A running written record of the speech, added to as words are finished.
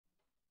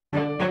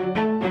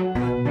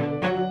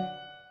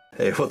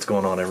Hey, what's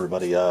going on,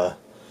 everybody? I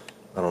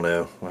don't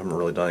know. I haven't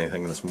really done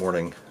anything this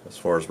morning as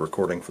far as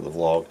recording for the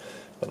vlog,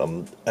 but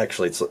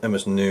it's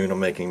almost noon. I'm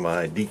making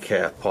my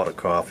decaf pot of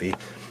coffee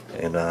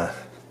and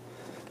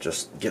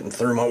just getting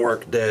through my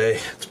work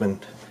day. It's been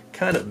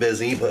kind of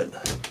busy, but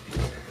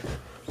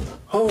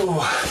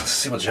let's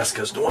see what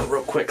Jessica's doing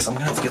real quick, because I'm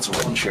gonna have to get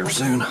some lunch here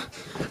soon,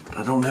 but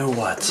I don't know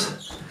what.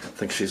 I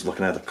think she's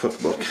looking at a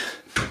cookbook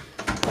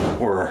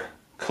or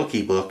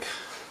cookie book.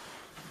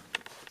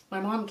 My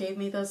mom gave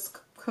me this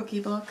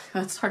cookie book.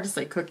 It's hard to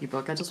say cookie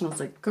book. I just want to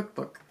say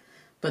cookbook.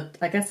 But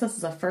I guess this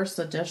is a first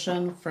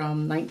edition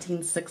from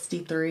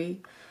 1963.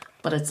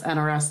 But it's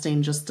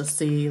interesting just to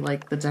see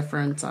like the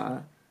different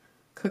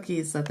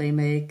cookies that they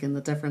make and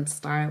the different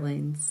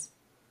stylings.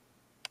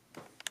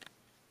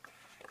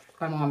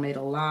 My mom made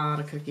a lot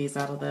of cookies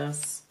out of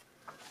this.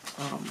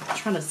 I'm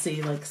trying to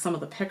see like some of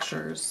the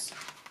pictures.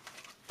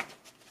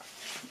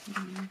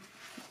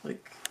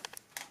 Like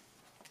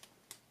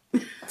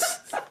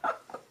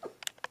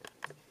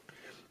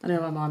I know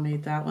my mom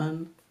made that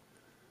one.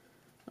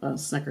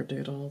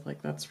 Snickerdoodle,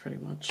 like that's pretty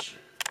much.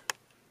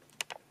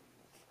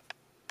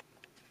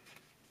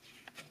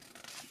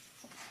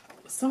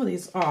 Some of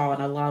these, and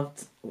I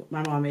loved,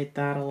 my mom made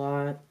that a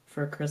lot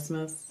for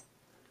Christmas.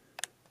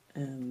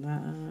 And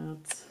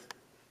that.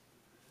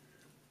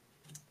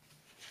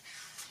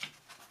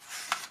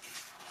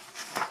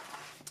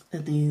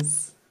 And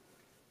these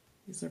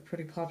are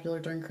pretty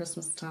popular during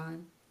Christmas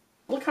time.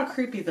 Look how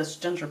creepy this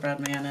gingerbread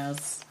man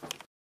is.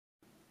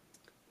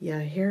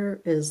 Yeah,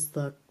 here is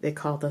they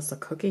call this a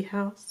cookie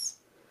house.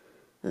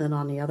 And then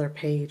on the other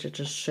page, it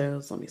just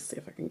shows, let me see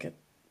if I can get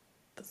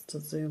this to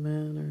zoom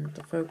in or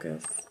to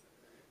focus.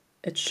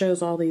 It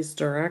shows all these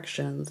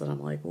directions, and I'm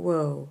like,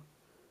 whoa.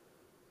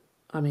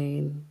 I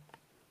mean,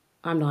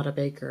 I'm not a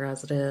baker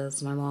as it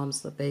is. My mom's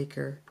the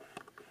baker.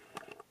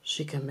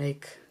 She can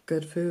make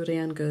good food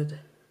and good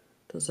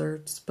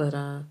desserts, but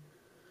I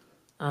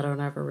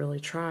don't ever really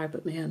try.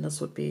 But man, this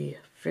would be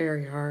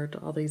very hard,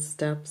 all these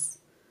steps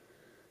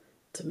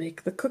to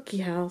make the cookie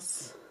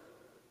house.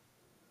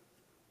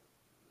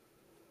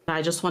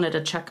 I just wanted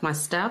to check my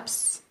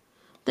steps.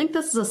 I think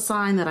this is a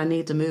sign that I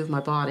need to move my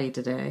body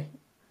today.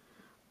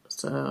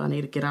 So I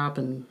need to get up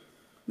and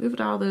move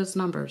it out of those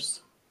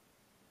numbers.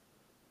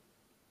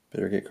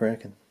 Better get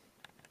cracking.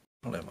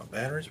 I don't know, my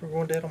batteries were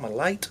going dead on my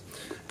light.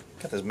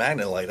 Got this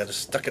magnet light. I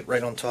just stuck it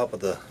right on top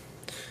of the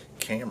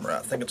camera.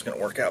 I think it's going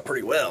to work out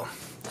pretty well.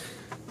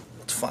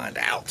 Let's find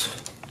out.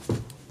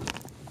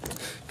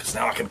 Because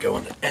now I can go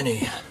into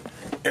any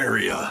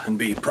area and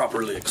be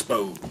properly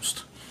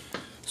exposed.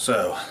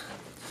 So,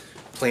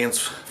 plans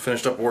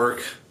finished up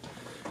work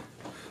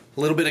a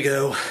little bit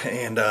ago,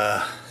 and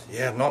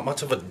yeah, not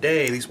much of a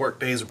day. These work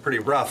days are pretty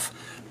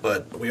rough,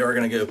 but we are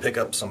going to go pick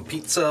up some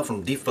pizza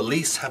from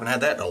Defelice. Haven't had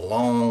that in a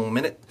long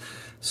minute.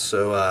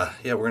 So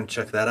yeah, we're going to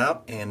check that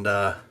out, and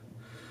I'm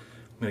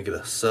going to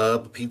get a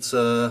sub,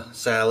 pizza,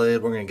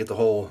 salad. We're going to get the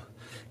whole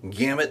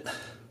gamut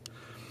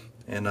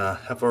and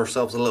have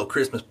ourselves a little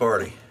Christmas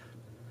party.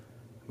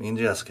 Me and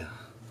Jessica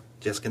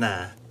and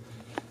I.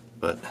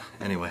 But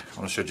anyway, I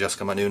want to show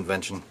Jessica my new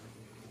invention.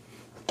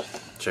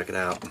 Check it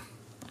out.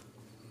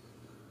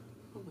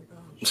 Oh my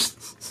gosh.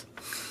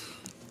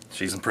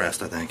 She's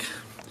impressed, I think.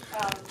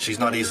 She's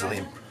not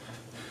easily.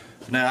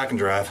 No, I can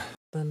drive.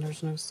 Then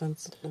there's no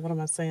sense. What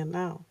am I saying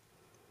now?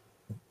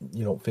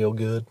 You don't feel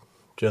good?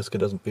 Jessica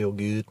doesn't feel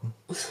good?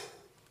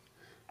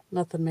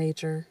 Nothing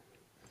major.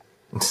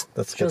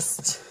 That's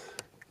just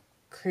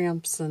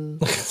cramps and.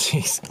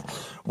 Jeez.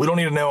 We don't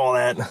need to know all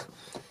that.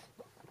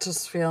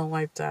 Just feeling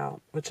wiped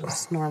out, which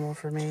is normal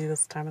for me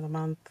this time of the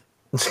month.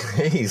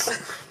 Jeez.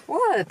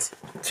 What?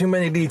 Too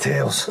many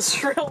details.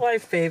 It's real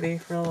life, baby.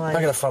 Real life.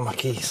 I gotta find my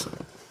keys.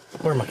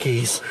 Where are my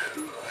keys?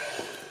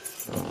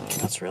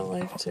 That's real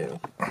life too.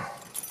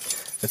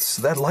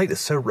 That light is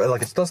so red.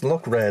 Like, it doesn't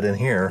look red in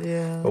here.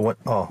 Yeah. But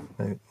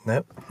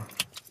nope.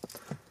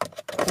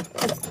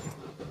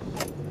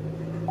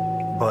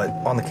 But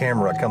on the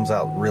camera, it comes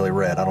out really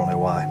red. I don't know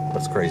why.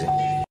 That's crazy.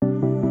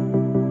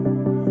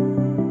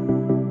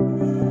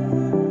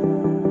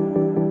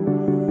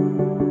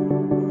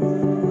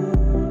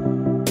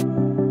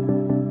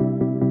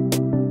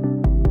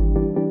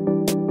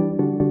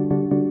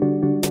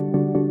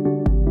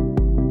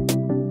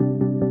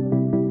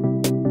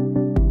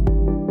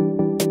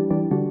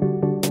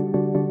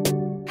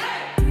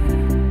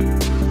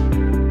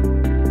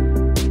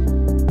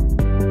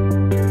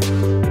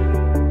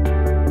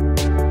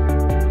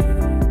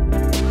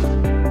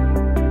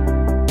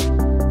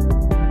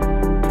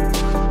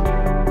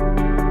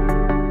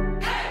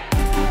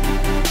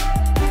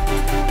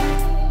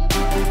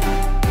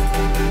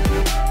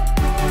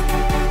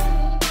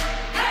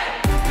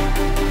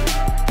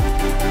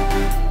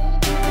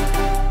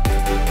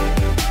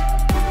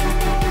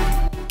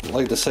 I'd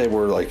like to say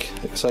we're like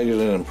excited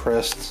and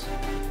impressed,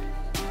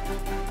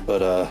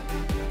 but well,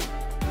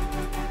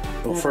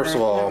 first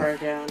of all,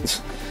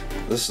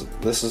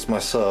 this is my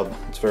sub.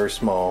 It's very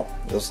small.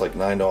 It's like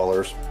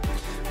 $9.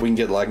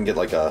 I can get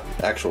like a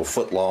actual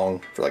foot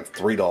long for like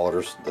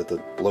 $3 at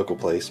the local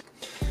place.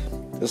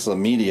 This is a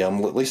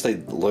medium. At least they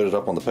loaded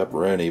up on the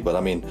pepperoni, but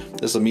I mean,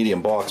 this is a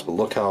medium box, but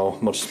look how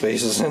much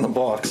space is in the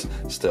box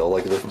still.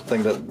 Like the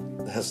thing that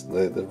has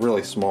the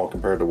really small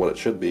compared to what it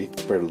should be,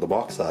 compared to the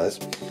box size.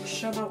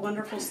 Show that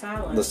wonderful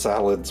salad. The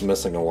salad's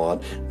missing a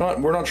lot.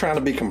 We're not trying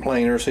to be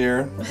complainers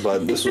here,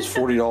 but this was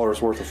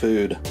 $40 worth of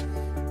food.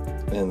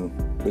 And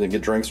we didn't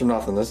get drinks or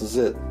nothing. This is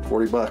it,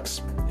 40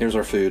 bucks. Here's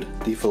our food,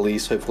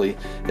 Defelice. Hopefully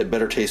it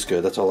better taste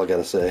good, that's all I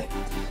gotta say.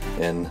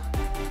 And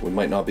we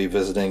might not be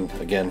visiting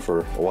again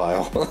for a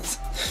while.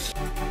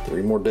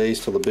 3 more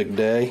days till the big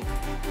day.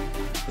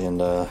 And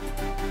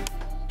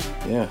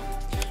yeah,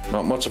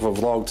 not much of a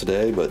vlog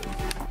today, but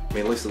I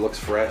mean, at least it looks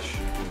fresh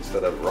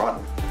instead of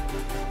rotten.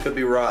 Could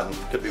be rotten,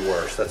 could be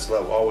worse. That's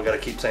all we gotta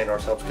keep saying to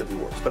ourselves, could be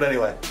worse. But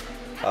anyway,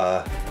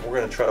 we're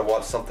gonna try to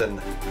watch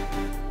something.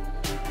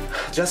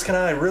 Jessica and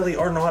I really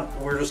are not,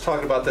 we're just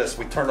talking about this.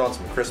 We turned on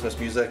some Christmas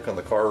music on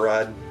the car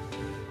ride.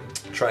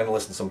 Trying to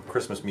listen to some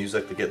Christmas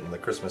music to get in the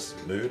Christmas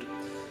mood.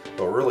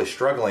 But we're really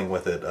struggling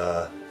with it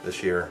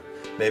this year.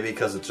 Maybe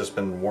because it's just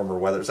been warmer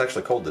weather. It's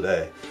actually cold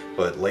today,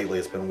 but lately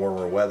it's been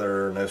warmer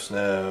weather, no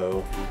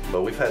snow.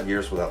 But we've had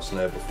years without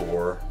snow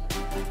before.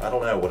 I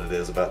don't know what it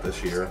is about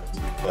this year,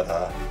 but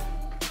I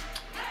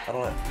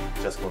don't know.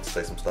 Jessica wants to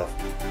say some stuff.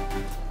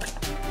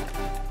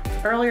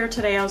 Earlier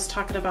today I was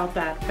talking about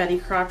that Betty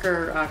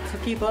Crocker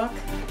cookie book,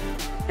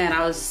 and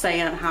I was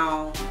saying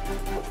how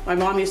my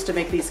mom used to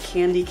make these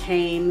candy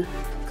cane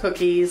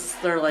cookies.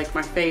 They're like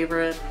my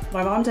favorite.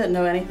 My mom didn't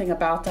know anything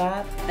about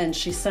that, and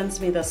she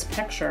sends me this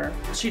picture.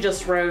 She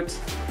just wrote,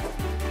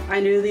 "I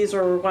knew these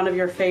were one of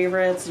your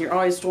favorites. You're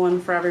always doing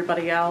for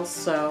everybody else,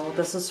 so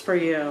this is for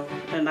you."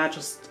 And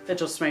it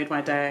just made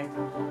my day.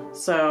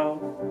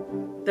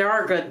 So there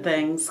are good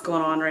things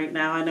going on right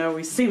now. I know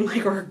we seem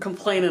like we're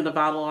complaining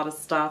about a lot of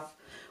stuff.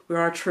 We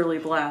are truly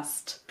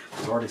blessed.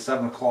 It's already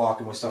 7 o'clock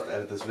and we still have to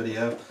edit this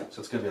video, so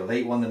it's going to be a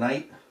late one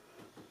tonight.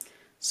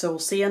 So we'll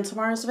see you in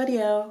tomorrow's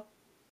video.